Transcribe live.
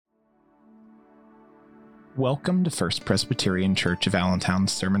Welcome to First Presbyterian Church of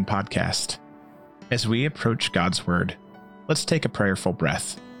Allentown's Sermon Podcast. As we approach God's Word, let's take a prayerful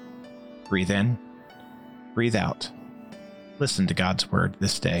breath. Breathe in, breathe out. Listen to God's Word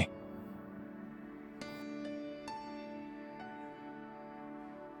this day.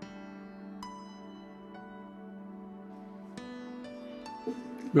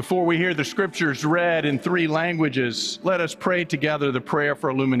 Before we hear the scriptures read in 3 languages, let us pray together the prayer for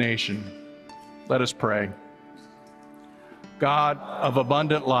illumination. Let us pray. God of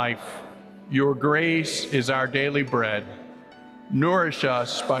abundant life, your grace is our daily bread. Nourish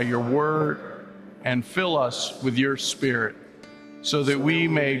us by your word and fill us with your spirit so that we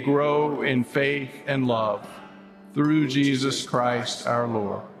may grow in faith and love through Jesus Christ our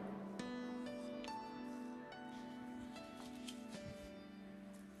Lord.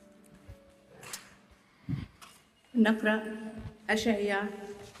 نقرأ أشعياء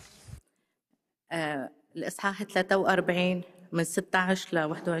الإصحاح 43 من 16 ل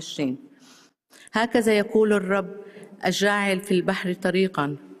 21. هكذا يقول الرب الجاعل في البحر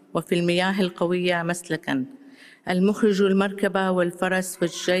طريقا وفي المياه القوية مسلكا، المخرج المركبة والفرس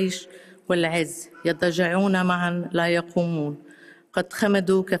والجيش والعز يضجعون معا لا يقومون، قد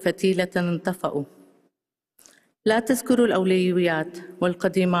خمدوا كفتيلة انطفأوا. لا تذكروا الأولويات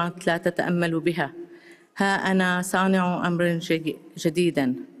والقديمات لا تتأملوا بها. ها أنا صانع أمر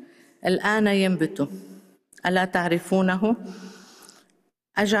جديدا الآن ينبت، ألا تعرفونه؟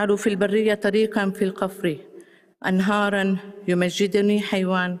 أجعل في البرية طريقا في القفر، أنهارا يمجدني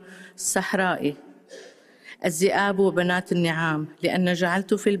حيوان الصحراء، الذئاب وبنات النعام، لأن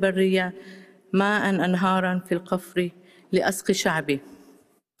جعلت في البرية ماء أنهارا في القفر لأسقي شعبي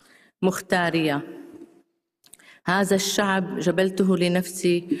مختارية. هذا الشعب جبلته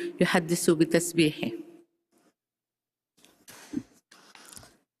لنفسي يحدث بتسبيحي.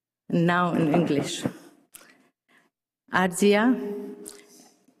 Now in English. Isaiah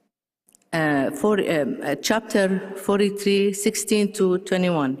chapter 43, 16 to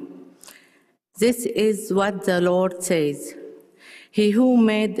 21. This is what the Lord says. He who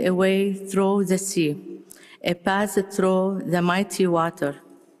made a way through the sea, a path through the mighty water,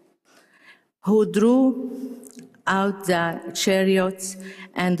 who drew out the chariots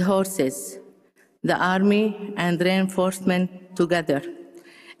and horses, the army and reinforcement together,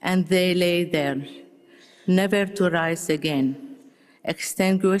 and they lay there, never to rise again,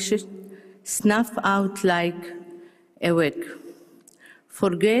 extinguished, snuffed out like a wick.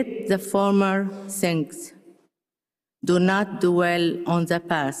 Forget the former things. Do not dwell on the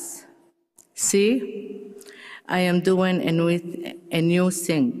past. See, I am doing a new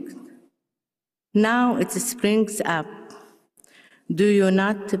thing. Now it springs up. Do you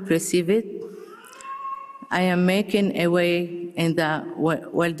not perceive it? I am making a way in the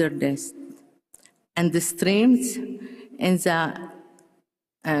wilderness, and the streams in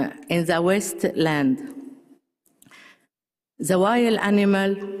the wasteland. The wild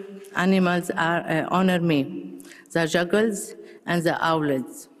animals honor me, the jackals and the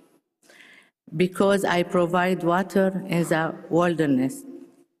owls, because I provide water in the wilderness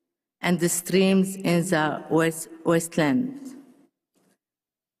and the streams in the wasteland,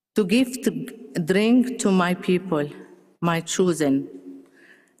 to give drink to my people, my chosen,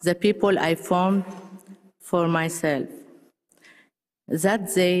 the people I formed for myself,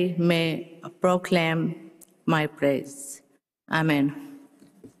 that they may proclaim my praise. Amen.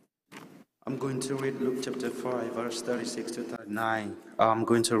 I'm going to read Luke chapter 5, verse 36 to 39. I'm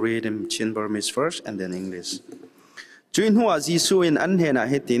going to read in Chin-Burmese first and then English. Chuin hua Jisu in anhena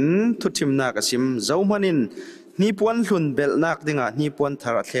hetin tutim na kasim zaumanin ni puan hlun bel nak dinga ni puan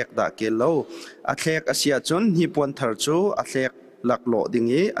thar athlek da ke lo athlek asia chun ni puan thar chu athlek laklo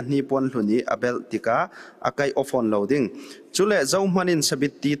dingi ani puan hluni abel tika akai ofon lo ding chule zaumanin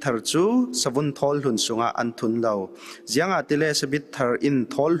sabit ti thar chu savun thol hlun sunga anthun lo jianga tile sabit thar in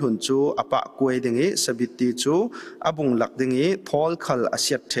thol hlun chu apa kuai dingi sabit ti chu abung lak dingi thol khal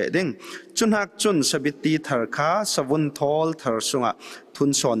asiat the ding chunhak chun sabit ti thar kha savun thol thar sunga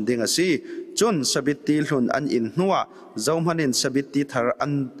thun son ding asi chun sabit ti hlun an in hnuwa zaumanin sabit ti thar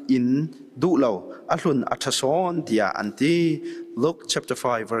an in du lo ahlun athason dia anti. Luke chapter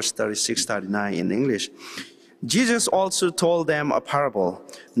 5 verse 36-39 in English. Jesus also told them a parable.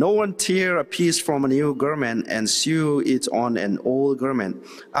 No one tear a piece from a new garment and sew it on an old garment.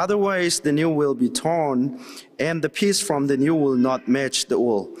 Otherwise the new will be torn, and the piece from the new will not match the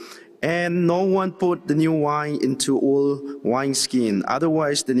old. And no one put the new wine into old wineskin.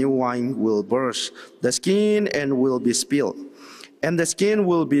 Otherwise the new wine will burst the skin and will be spilled, and the skin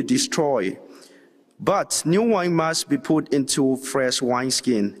will be destroyed. But new wine must be put into fresh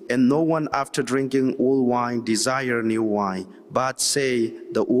wineskin, and no one after drinking old wine desire new wine, but say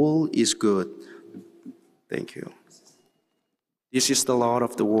the old is good. Thank you. This is the Lord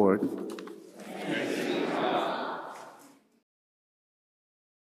of the word.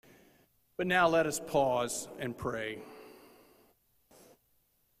 But now let us pause and pray.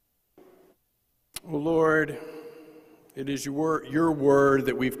 O Lord, it is your word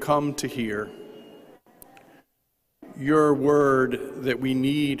that we've come to hear, your word that we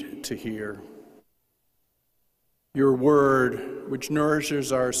need to hear, your word which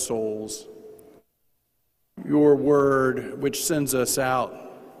nourishes our souls, your word which sends us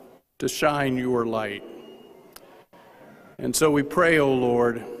out to shine your light. And so we pray, O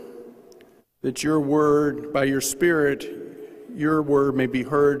Lord, that your word, by your Spirit, your word may be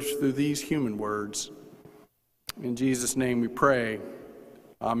heard through these human words. In Jesus' name we pray.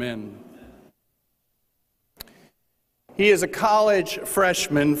 Amen. He is a college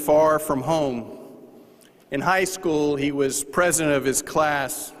freshman far from home. In high school, he was president of his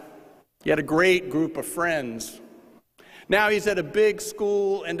class. He had a great group of friends. Now he's at a big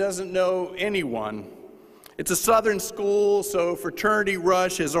school and doesn't know anyone. It's a southern school, so fraternity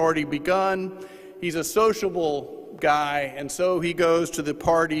rush has already begun. He's a sociable guy, and so he goes to the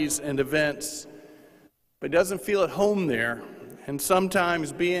parties and events, but doesn't feel at home there. And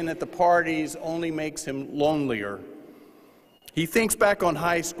sometimes being at the parties only makes him lonelier. He thinks back on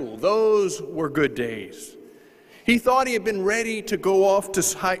high school. Those were good days. He thought he had been ready to go off to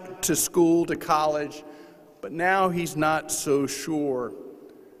school, to college, but now he's not so sure.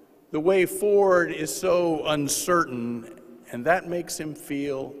 The way forward is so uncertain, and that makes him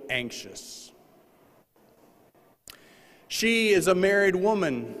feel anxious. She is a married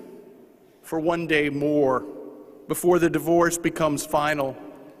woman for one day more before the divorce becomes final.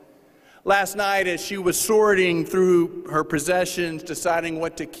 Last night, as she was sorting through her possessions, deciding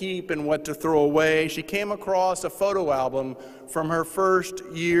what to keep and what to throw away, she came across a photo album from her first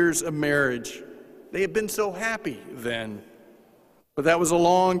years of marriage. They had been so happy then. But that was a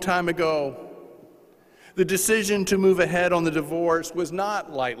long time ago. The decision to move ahead on the divorce was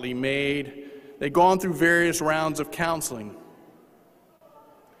not lightly made. They'd gone through various rounds of counseling.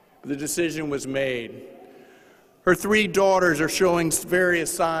 The decision was made. Her 3 daughters are showing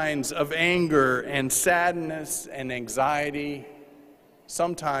various signs of anger and sadness and anxiety,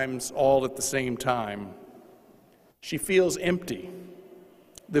 sometimes all at the same time. She feels empty.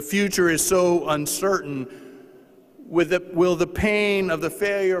 The future is so uncertain. Will the pain of the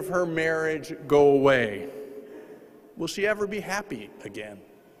failure of her marriage go away? Will she ever be happy again?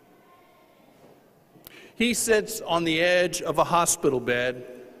 He sits on the edge of a hospital bed,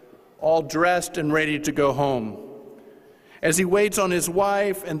 all dressed and ready to go home. As he waits on his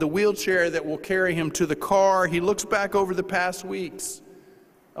wife and the wheelchair that will carry him to the car, he looks back over the past weeks.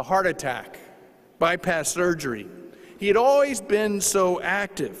 A heart attack, bypass surgery. He had always been so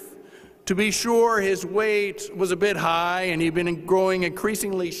active. To be sure, his weight was a bit high, and he'd been growing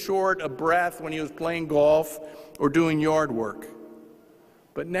increasingly short of breath when he was playing golf or doing yard work.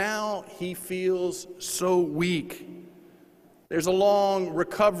 But now he feels so weak. There's a long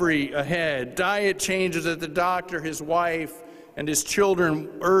recovery ahead, diet changes that the doctor, his wife, and his children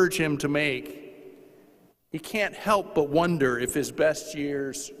urge him to make. He can't help but wonder if his best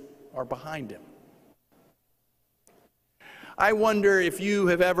years are behind him. I wonder if you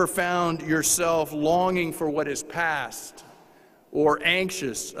have ever found yourself longing for what is past or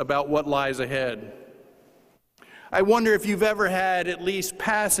anxious about what lies ahead. I wonder if you've ever had at least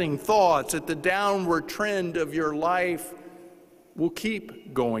passing thoughts that the downward trend of your life will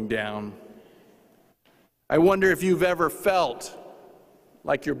keep going down. I wonder if you've ever felt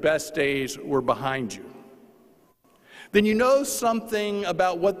like your best days were behind you. Then you know something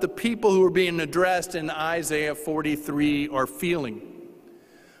about what the people who are being addressed in Isaiah 43 are feeling.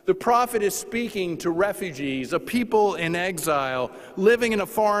 The prophet is speaking to refugees, a people in exile, living in a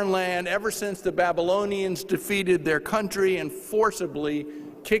foreign land ever since the Babylonians defeated their country and forcibly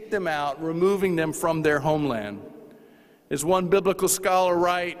kicked them out, removing them from their homeland. As one biblical scholar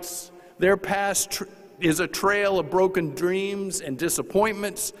writes, their past is a trail of broken dreams and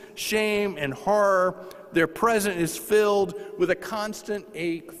disappointments, shame and horror. Their present is filled with a constant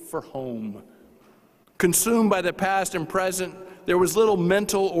ache for home. Consumed by the past and present, there was little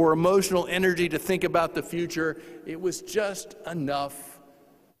mental or emotional energy to think about the future. It was just enough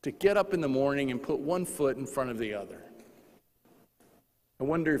to get up in the morning and put one foot in front of the other. I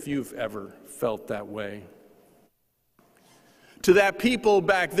wonder if you've ever felt that way. To that people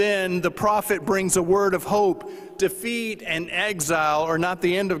back then, the prophet brings a word of hope. Defeat and exile are not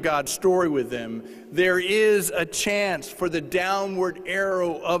the end of God's story with them. There is a chance for the downward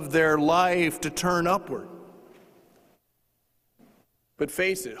arrow of their life to turn upward. But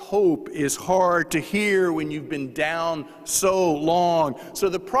face it, hope is hard to hear when you've been down so long. So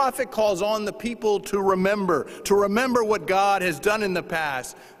the prophet calls on the people to remember what God has done in the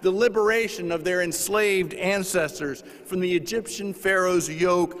past, the liberation of their enslaved ancestors from the Egyptian Pharaoh's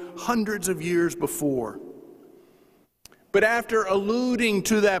yoke hundreds of years before. But after alluding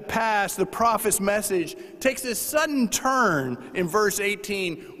to that past, the prophet's message takes this sudden turn in verse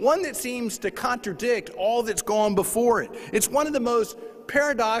 18, one that seems to contradict all that's gone before it. It's one of the most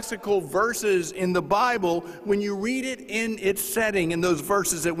paradoxical verses in the Bible when you read it in its setting, in those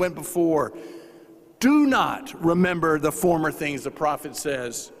verses that went before. Do not remember the former things, the prophet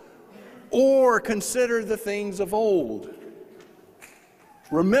says, or consider the things of old.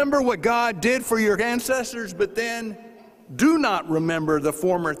 Remember what God did for your ancestors, but then do not remember the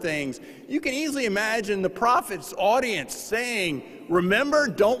former things. You can easily imagine the prophet's audience saying, remember,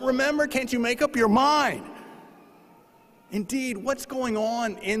 don't remember, can't you make up your mind? Indeed, what's going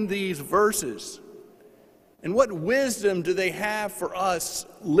on in these verses? And what wisdom do they have for us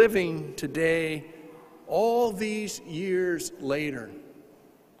living today, all these years later?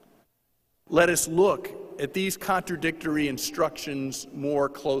 Let us look at these contradictory instructions more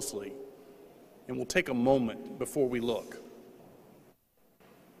closely. And we'll take a moment before we look.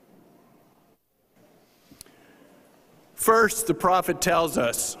 First, the prophet tells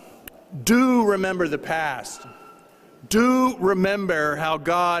us, do remember the past. Do remember how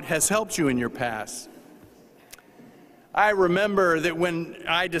God has helped you in your past. I remember that when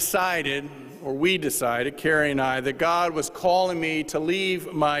I decided, or we decided, Carrie and I, that God was calling me to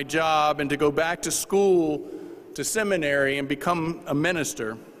leave my job and to go back to school, to seminary, and become a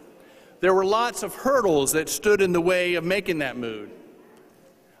minister, there were lots of hurdles that stood in the way of making that move.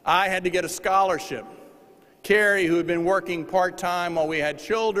 I had to get a scholarship. Carrie, who had been working part-time while we had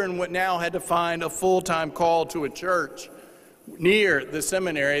children, now had to find a full-time call to a church near the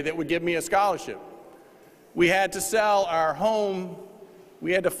seminary that would give me a scholarship. We had to sell our home.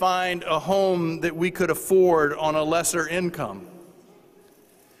 We had to find a home that we could afford on a lesser income.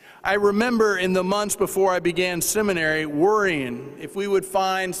 I remember in the months before I began seminary worrying if we would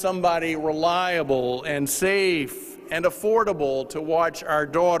find somebody reliable and safe and affordable to watch our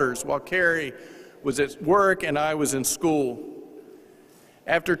daughters while Carrie was at work and I was in school.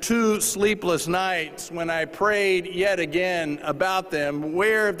 After 2 sleepless nights, when I prayed yet again about them,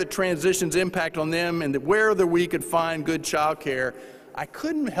 where the transition's impact on them and whether we could find good child care, I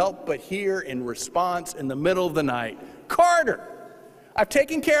couldn't help but hear in response in the middle of the night, Carter, I've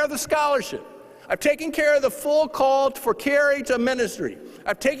taken care of the scholarship. I've taken care of the full call for Carrie to ministry.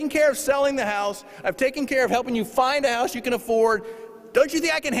 I've taken care of selling the house. I've taken care of helping you find a house you can afford. Don't you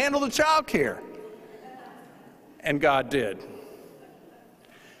think I can handle the child care? And God did.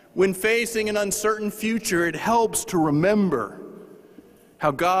 When facing an uncertain future, it helps to remember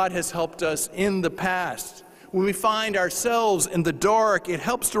how God has helped us in the past. When we find ourselves in the dark, it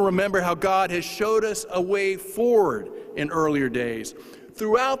helps to remember how God has showed us a way forward in earlier days.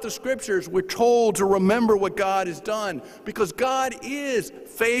 Throughout the scriptures, we're told to remember what God has done because God is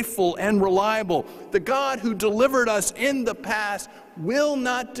faithful and reliable. The God who delivered us in the past will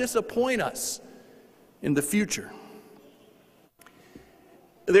not disappoint us in the future.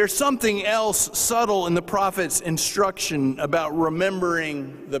 There's something else subtle in the prophet's instruction about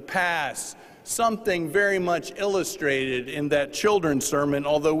remembering the past, something very much illustrated in that children's sermon,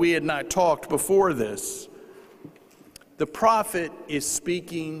 although we had not talked before this. The prophet is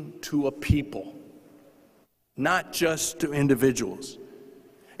speaking to a people, not just to individuals.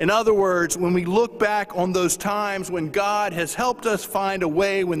 In other words, when we look back on those times when God has helped us find a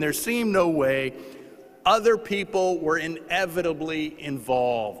way when there seemed no way, other people were inevitably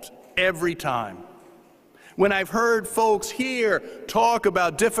involved every time. When I've heard folks here talk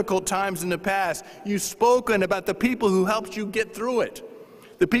about difficult times in the past, you've spoken about the people who helped you get through it.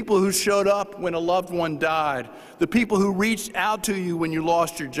 The people who showed up when a loved one died. The people who reached out to you when you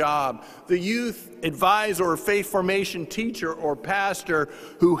lost your job. The youth advisor or faith formation teacher or pastor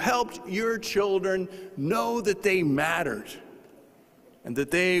who helped your children know that they mattered and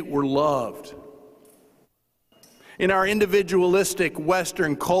that they were loved. In our individualistic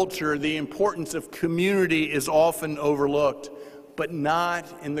Western culture, the importance of community is often overlooked, but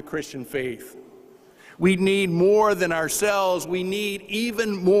not in the Christian faith. We need more than ourselves. We need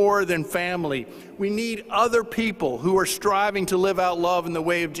even more than family. We need other people who are striving to live out love in the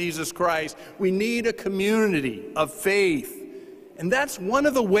way of Jesus Christ. We need a community of faith And that's one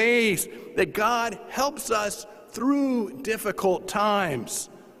of the ways that God helps us through difficult times.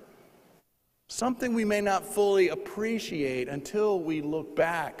 Something we may not fully appreciate until we look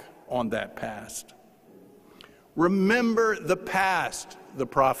back on that past. Remember the past, the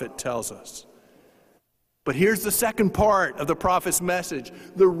prophet tells us. But here's the second part of the prophet's message,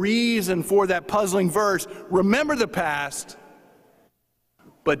 the reason for that puzzling verse. Remember the past,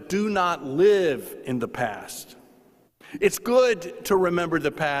 but do not live in the past. It's good to remember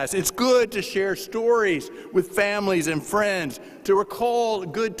the past. It's good to share stories with families and friends, to recall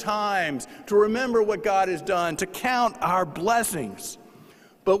good times, to remember what God has done, to count our blessings.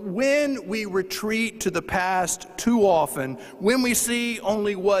 But when we retreat to the past too often, when we see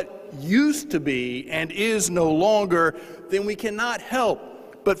only what used to be and is no longer, then we cannot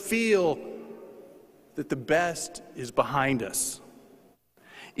help but feel that the best is behind us.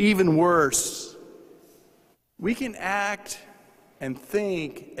 Even worse, we can act and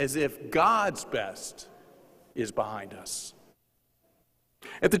think as if God's best is behind us.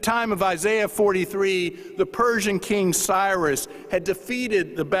 At the time of Isaiah 43, the Persian king Cyrus had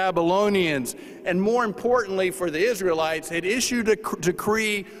defeated the Babylonians, and more importantly for the Israelites, had issued a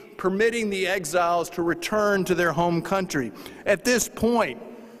decree permitting the exiles to return to their home country. At this point,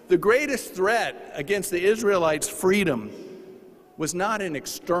 the greatest threat against the Israelites' freedom was not an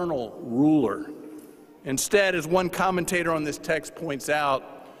external ruler. Instead, as one commentator on this text points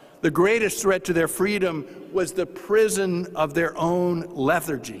out, the greatest threat to their freedom was the prison of their own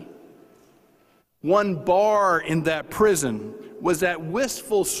lethargy. One bar in that prison was that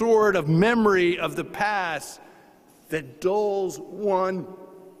wistful sort of memory of the past that dulls one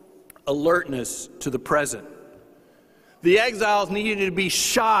alertness to the present. The exiles needed to be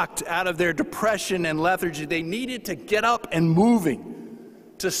shocked out of their depression and lethargy. They needed to get up and moving,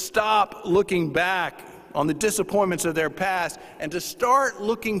 to stop looking back on the disappointments of their past and to start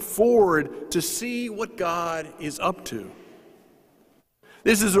looking forward to see what God is up to.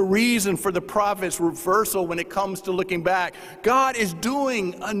 This is a reason for the prophet's reversal when it comes to looking back. God is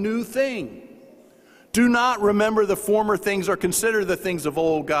doing a new thing. Do not remember the former things or consider the things of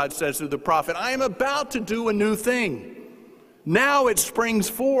old, God says through the prophet. I am about to do a new thing. Now it springs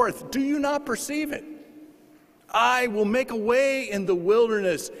forth. Do you not perceive it? I will make a way in the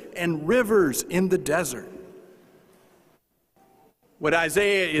wilderness and rivers in the desert. What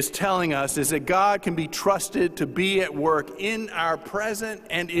Isaiah is telling us is that God can be trusted to be at work in our present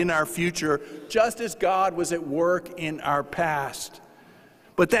and in our future, just as God was at work in our past.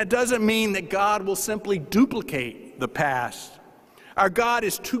 But that doesn't mean that God will simply duplicate the past. Our God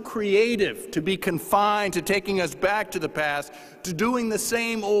is too creative to be confined to taking us back to the past, to doing the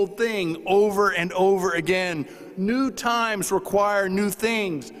same old thing over and over again. New times require new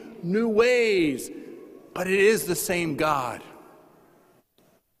things, new ways, but it is the same God.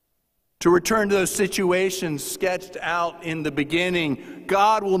 To return to those situations sketched out in the beginning,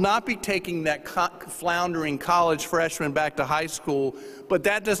 God will not be taking that floundering college freshman back to high school, but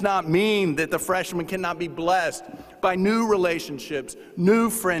that does not mean that the freshman cannot be blessed by new relationships, new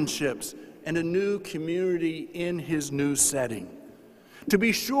friendships, and a new community in his new setting. To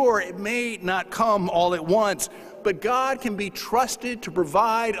be sure, it may not come all at once, but God can be trusted to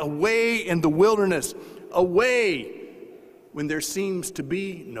provide a way in the wilderness, a way when there seems to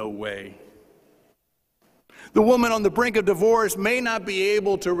be no way. The woman on the brink of divorce may not be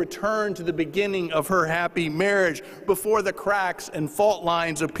able to return to the beginning of her happy marriage before the cracks and fault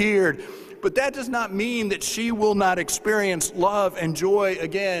lines appeared, but that does not mean that she will not experience love and joy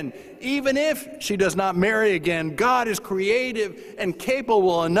again. Even if she does not marry again, God is creative and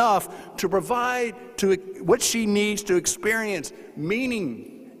capable enough to provide what she needs to experience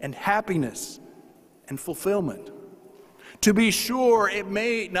meaning and happiness and fulfillment. To be sure, it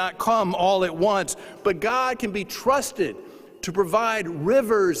may not come all at once, but God can be trusted to provide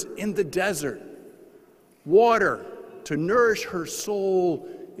rivers in the desert, water to nourish her soul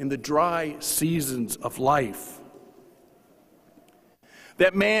in the dry seasons of life.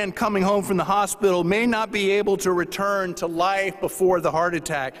 That man coming home from the hospital may not be able to return to life before the heart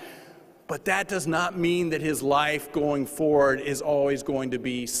attack, but that does not mean that his life going forward is always going to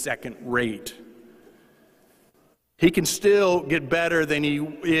be second rate. He can still get better than he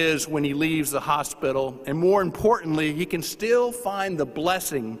is when he leaves the hospital. And more importantly, he can still find the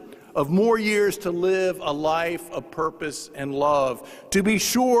blessing of more years to live a life of purpose and love. To be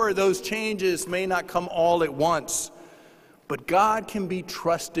sure, those changes may not come all at once, but God can be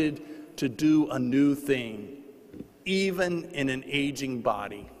trusted to do a new thing, even in an aging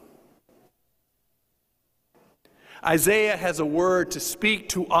body. Isaiah has a word to speak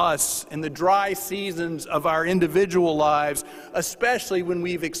to us in the dry seasons of our individual lives, especially when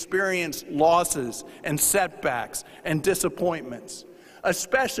we've experienced losses and setbacks and disappointments,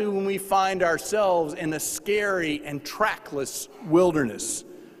 especially when we find ourselves in a scary and trackless wilderness.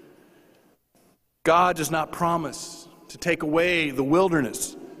 God does not promise to take away the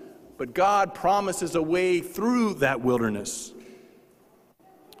wilderness, but God promises a way through that wilderness.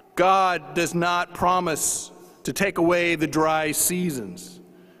 God does not promise to take away the dry seasons,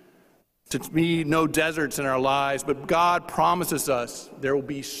 to be no deserts in our lives, but God promises us there will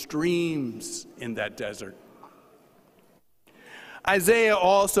be streams in that desert. Isaiah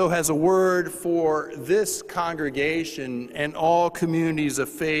also has a word for this congregation and all communities of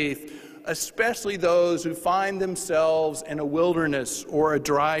faith, especially those who find themselves in a wilderness or a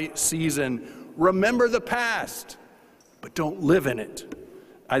dry season. Remember the past, but don't live in it.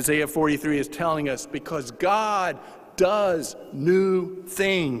 Isaiah 43 is telling us because God does new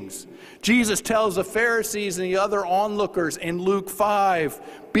things. Jesus tells the Pharisees and the other onlookers in Luke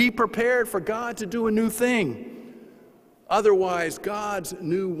 5, be prepared for God to do a new thing. Otherwise, God's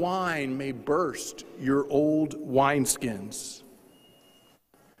new wine may burst your old wineskins.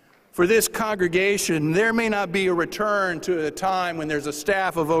 For this congregation, there may not be a return to a time when there's a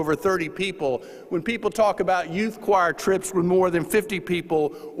staff of over 30 people, when people talk about youth choir trips with more than 50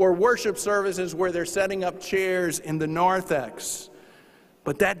 people, or worship services where they're setting up chairs in the narthex.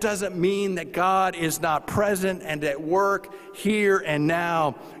 But that doesn't mean that God is not present and at work here and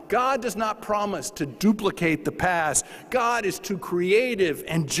now. God does not promise to duplicate the past. God is too creative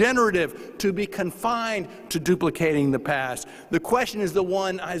and generative to be confined to duplicating the past. The question is the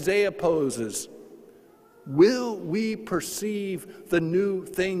one Isaiah poses. Will we perceive the new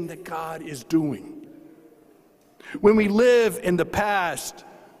thing that God is doing? When we live in the past,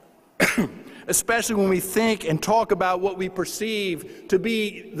 especially when we think and talk about what we perceive to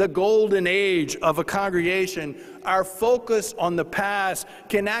be the golden age of a congregation, our focus on the past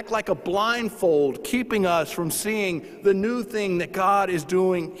can act like a blindfold, keeping us from seeing the new thing that God is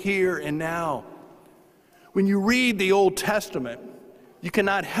doing here and now. When you read the Old Testament, you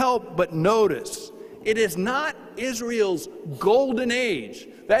cannot help but notice it is not Israel's golden age.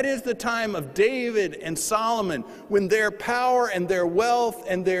 That is the time of David and Solomon, when their power and their wealth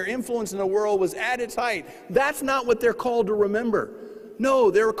and their influence in the world was at its height. That's not what they're called to remember.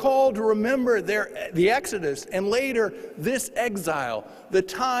 No, they're called to remember the Exodus and later this exile, the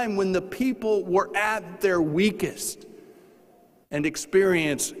time when the people were at their weakest and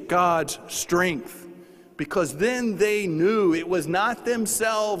experienced God's strength. Because then they knew it was not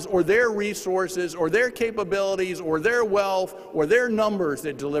themselves or their resources or their capabilities or their wealth or their numbers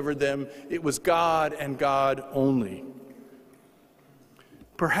that delivered them. It was God and God only.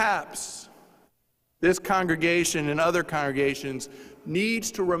 Perhaps this congregation and other congregations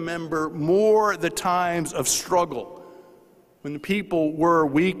needs to remember more the times of struggle, when the people were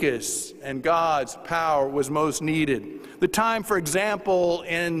weakest and God's power was most needed. The time, for example,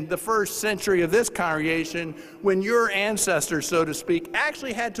 in the first century of this congregation, when your ancestors, so to speak,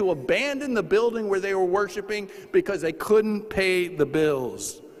 actually had to abandon the building where they were worshiping because they couldn't pay the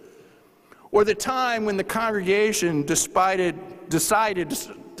bills. Or the time when the congregation decided,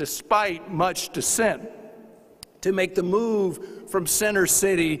 despite much dissent, to make the move from Center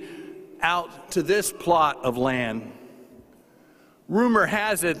City out to this plot of land. Rumor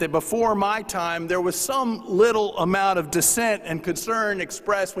has it that before my time, there was some little amount of dissent and concern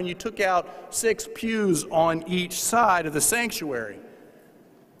expressed when you took out 6 pews on each side of the sanctuary.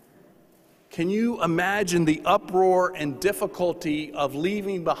 Can you imagine the uproar and difficulty of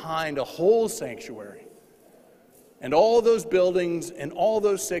leaving behind a whole sanctuary and all those buildings and all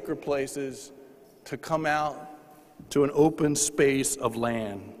those sacred places to come out to an open space of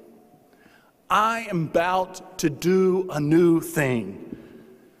land? I am about to do a new thing.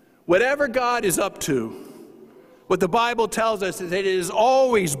 Whatever God is up to, what the Bible tells us is that it is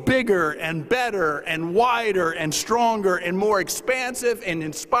always bigger and better and wider and stronger and more expansive and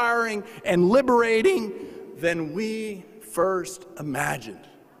inspiring and liberating than we first imagined.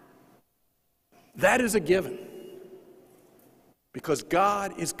 That is a given, because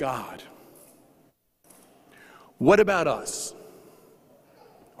God is God. What about us?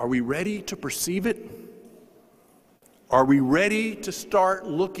 Are we ready to perceive it? Are we ready to start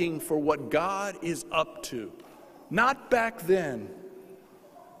looking for what God is up to? Not back then,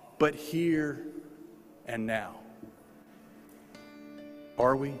 but here and now.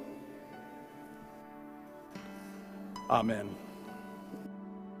 Are we? Amen.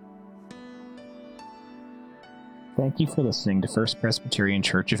 Thank you for listening to First Presbyterian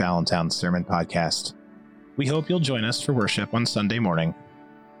Church of Allentown's Sermon Podcast. We hope you'll join us for worship on Sunday morning.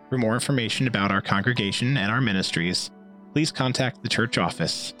 For more information about our congregation and our ministries, please contact the church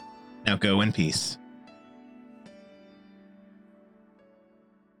office. Now go in peace.